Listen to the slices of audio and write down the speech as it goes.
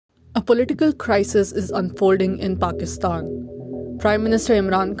A political crisis is unfolding in Pakistan. Prime Minister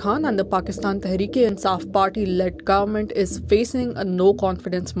Imran Khan and the Pakistan Tehreek-e-Insaf party-led government is facing a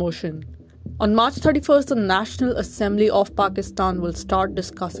no-confidence motion. On March 31st, the National Assembly of Pakistan will start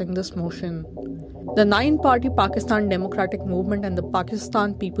discussing this motion. The nine-party Pakistan Democratic Movement and the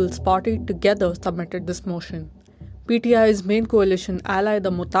Pakistan People's Party together submitted this motion. PTI's main coalition ally,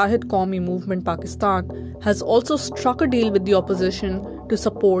 the Muttahid Qawmi Movement Pakistan, has also struck a deal with the opposition to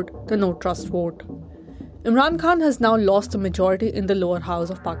support the no-trust vote. Imran Khan has now lost the majority in the lower house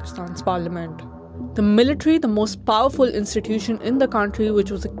of Pakistan's parliament. The military, the most powerful institution in the country,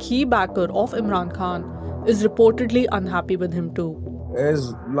 which was a key backer of Imran Khan, is reportedly unhappy with him too.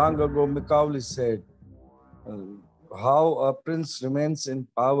 As long ago Macaulay said, how a prince remains in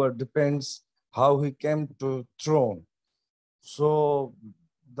power depends how he came to throne. So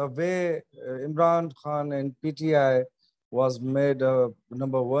the way Imran Khan and PTI was made a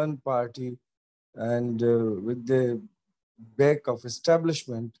number one party and with the back of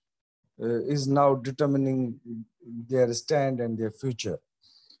establishment is now determining their stand and their future.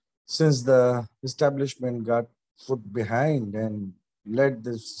 Since the establishment got foot behind and let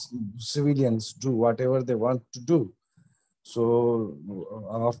the civilians do whatever they want to do. So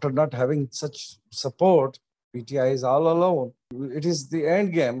after not having such support, PTI is all alone. It is the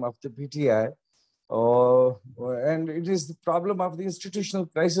end game of the PTI. And it is the problem of the institutional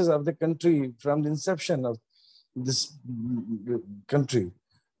crisis of the country from the inception of this country.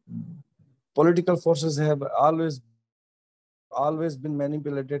 Political forces have always been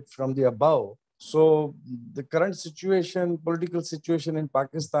manipulated from the above. So the current situation, political situation in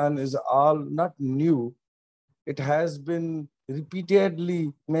Pakistan is all not new. It has been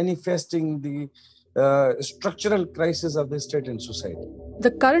repeatedly manifesting the structural crisis of the state and society. The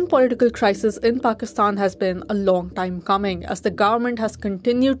current political crisis in Pakistan has been a long time coming, as the government has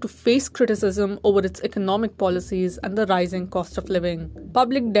continued to face criticism over its economic policies and the rising cost of living.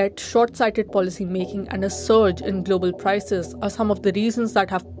 Public debt, short-sighted policy making, and a surge in global prices are some of the reasons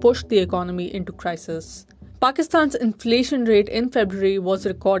that have pushed the economy into crisis. Pakistan's inflation rate in February was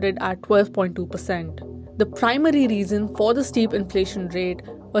recorded at 12.2%. The primary reason for the steep inflation rate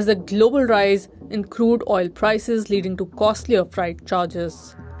was the global rise in crude oil prices, leading to costlier freight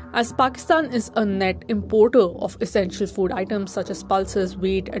charges. As Pakistan is a net importer of essential food items such as pulses,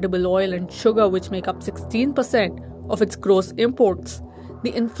 wheat, edible oil, and sugar, which make up 16% of its gross imports,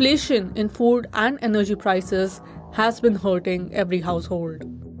 the inflation in food and energy prices has been hurting every household.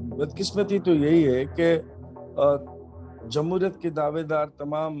 बदकिस्मती तो यही है कि जमहूरियत के दावेदार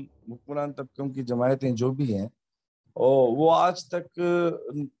तमाम हुक्मरान तबकों की जमायतें जो भी हैं और वो आज तक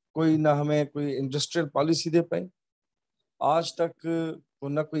कोई ना हमें कोई इंडस्ट्रियल पॉलिसी दे पाई, आज तक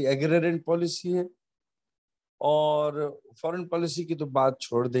ना कोई एग्रेरियन पॉलिसी है और फॉरेन पॉलिसी की तो बात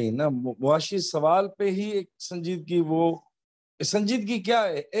छोड़ दें ना, मुआशी सवाल पे ही एक संजीदगी क्या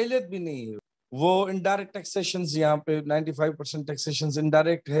है, एहलियत भी नहीं है। वो इनडायरेक्ट टैक्सेशन यहाँ पे 95% टैक्सेशन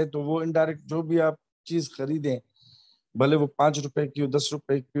इनडायरेक्ट है, तो वो इनडायरेक्ट जो भी आप चीज खरीदें, भले वो 5 रुपए की हो 10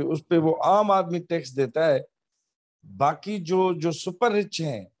 रुपए की, उस पे वो आम आदमी टैक्स देता है। बाकी जो सुपर रिच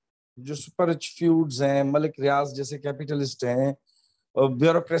हैं, जो सुपर रिच फ्यूड्स हैं, मलिक रियाज जैसे कैपिटलिस्ट हैं,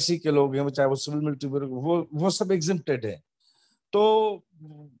 ब्यूरोक्रेसी के लोग हैं, चाहे वो सिविल मिलिट्री वो सब एग्जिम्प्टेड है। तो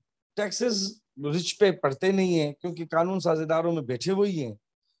टैक्सेस रिच पे पड़ते नहीं है क्योंकि कानून साझेदारों में बैठे हुए ही हैं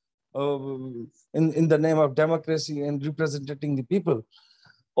in the name of democracy and representing the people.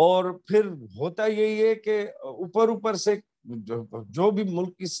 और फिर होता यही है कि ऊपर से जो भी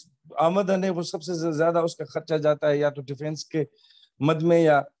मुल्क की आमदन है वो सबसे ज्यादा उसका खर्चा जाता है या तो डिफेंस के मद में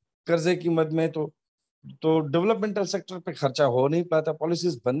या कर्जे की मद में, तो डेवलपमेंटल सेक्टर पे खर्चा हो नहीं पाता,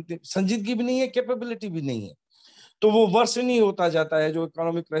 पॉलिसीज बनती, संजीदगी भी नहीं है, कैपेबिलिटी भी नहीं है, तो वो वर्सन ही होता जाता है। जो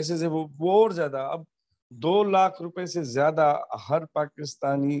इकोनॉमिक क्राइसिस है वो और ज्यादा, अब 2 लाख रुपए से ज्यादा हर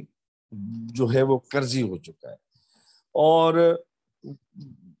पाकिस्तानी जो है वो कर्जी हो चुका है और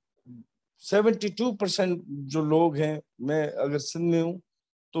 72% जो लोग हैं, मैं अगर सिंध में हूँ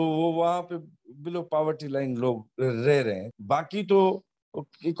तो वो वहां पे बिलो पॉवर्टी लाइन लोग रह रहे हैं। बाकी तो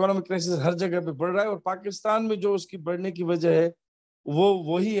इकोनॉमिक क्राइसिस हर जगह पे बढ़ रहा है और पाकिस्तान में जो उसकी बढ़ने की वजह है वो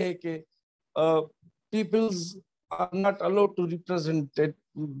वही है कि peoples are not allowed to represent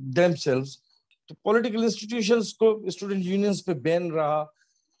themselves. तो पॉलिटिकल इंस्टीट्यूशंस को स्टूडेंट यूनियंस पे बैन रहा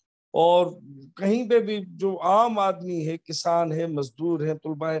और कहीं पे भी जो आम आदमी है, किसान है, मजदूर है,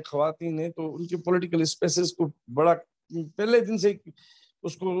 तुलबा है, खवातीन है, तो उनके पॉलिटिकल स्पेसेस को बड़ा पहले दिन से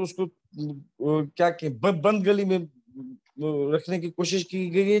उसको क्या बंद गली में रखने की कोशिश की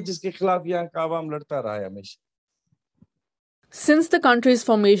गई है, जिसके खिलाफ यहाँ का आवाम लड़ता रहा है हमेशा। Since the country's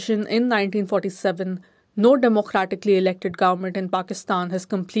formation in 1947, No democratically elected government in Pakistan has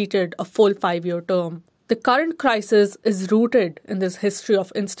completed a full 5-year term. The current crisis is rooted in this history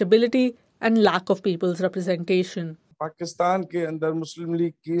of instability and lack of people's representation. Pakistan کے اندر مسلم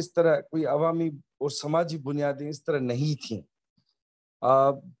league کی اس طرح کوئی عوامی اور سماجی بنیادیں اس طرح نہیں تھیں.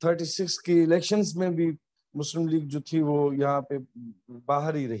 36 کی الیکشنز میں بھی مسلم لیگ جو تھی وہ یہاں پہ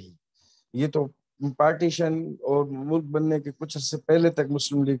باہر ہی رہی. یہ تو پارٹیشن اور ملک بننے کے کچھ عرصے پہلے تک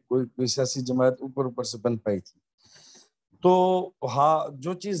مسلم لیگ کوئی سیاسی جماعت اوپر سے بن پائی تھی. تو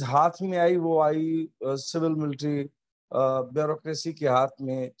جو چیز ہاتھ میں آئی وہ آئی سول ملٹری بیوروکریسی کے ہاتھ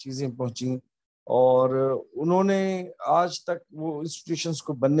میں چیزیں پہنچیں, اور انہوں نے آج تک وہ انسٹیٹیوشنز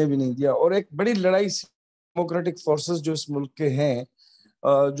کو بننے بھی نہیں دیا. اور ایک بڑی لڑائی ڈیموکریٹک فورسز جو اس ملک کے ہیں,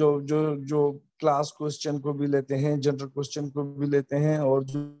 جو کلاس کوسچن کو بھی لیتے ہیں, جنرل کوسچن کو بھی لیتے ہیں, اور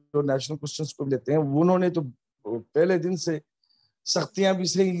جو نیشنل کوسچنز کو بھی لیتے ہیں, انہوں نے تو پہلے دن سے سختیاں بھی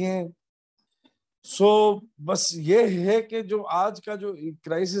سہی ہیں. سو بس یہ ہے کہ جو آج کا جو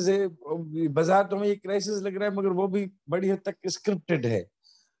کرائسس ہے, بظاہر تو ہمیں یہ کرائسس لگ رہا ہے مگر وہ بھی بڑی حد تک اسکرپٹڈ ہے.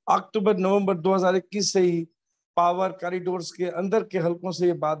 اکتوبر نومبر 2021 سے ہی پاور کاریڈورز کے اندر کے حلقوں سے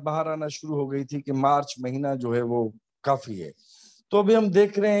یہ بات باہر آنا شروع ہو گئی تھی کہ مارچ مہینہ جو ہے وہ کافی ہے. تو ابھی ہم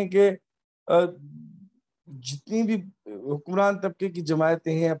دیکھ رہے ہیں کہ جتنی بھی حکمران طبقے کی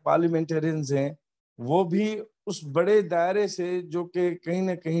جماعتیں ہیں, پارلیمنٹرینز ہیں, وہ بھی اس بڑے دائرے سے جو کہ کہیں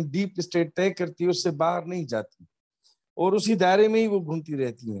نہ کہیں ڈیپ اسٹیٹ طے کرتی ہے اس سے باہر نہیں جاتی, اور اسی دائرے میں ہی وہ گھومتی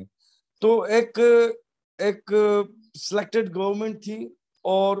رہتی ہیں. تو ایک سلیکٹڈ گورنمنٹ تھی,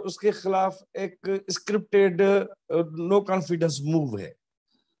 اور اس کے خلاف ایک اسکرپٹڈ نو کانفیڈنس موو ہے.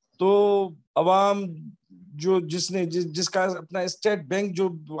 تو عوام جس کا اپنا اسٹیٹ بینک جو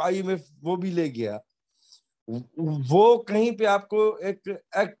IMF وہ بھی لے گیا, وہ کہیں پہ آپ کو ایک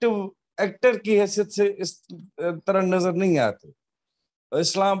ایکٹر کی حیثیت سے اس طرح نظر نہیں آتے.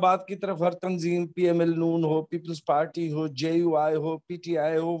 اسلام آباد کی طرف ہر تنظیم, PML نون ہو, پیپلز پارٹی ہو, JUI ہو,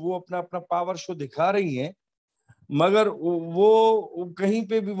 PTI ہو, وہ اپنا پاور شو دکھا رہی ہیں, مگر وہ کہیں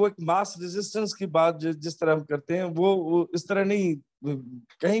پہ بھی وہ ایک ماس ریزسٹنس کی بات جس طرح ہم کرتے ہیں وہ اس طرح نہیں.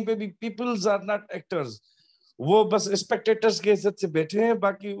 کہیں پہ بھی پیپلز آر ناٹ ایکٹرز, وہ بس اسپیکٹیٹرز کی حیثیت سے بیٹھے ہیں.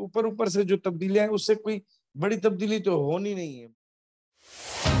 باقی اوپر سے جو تبدیلیاں ہیں اس سے کوئی بڑی تبدیلی تو ہونی نہیں ہے.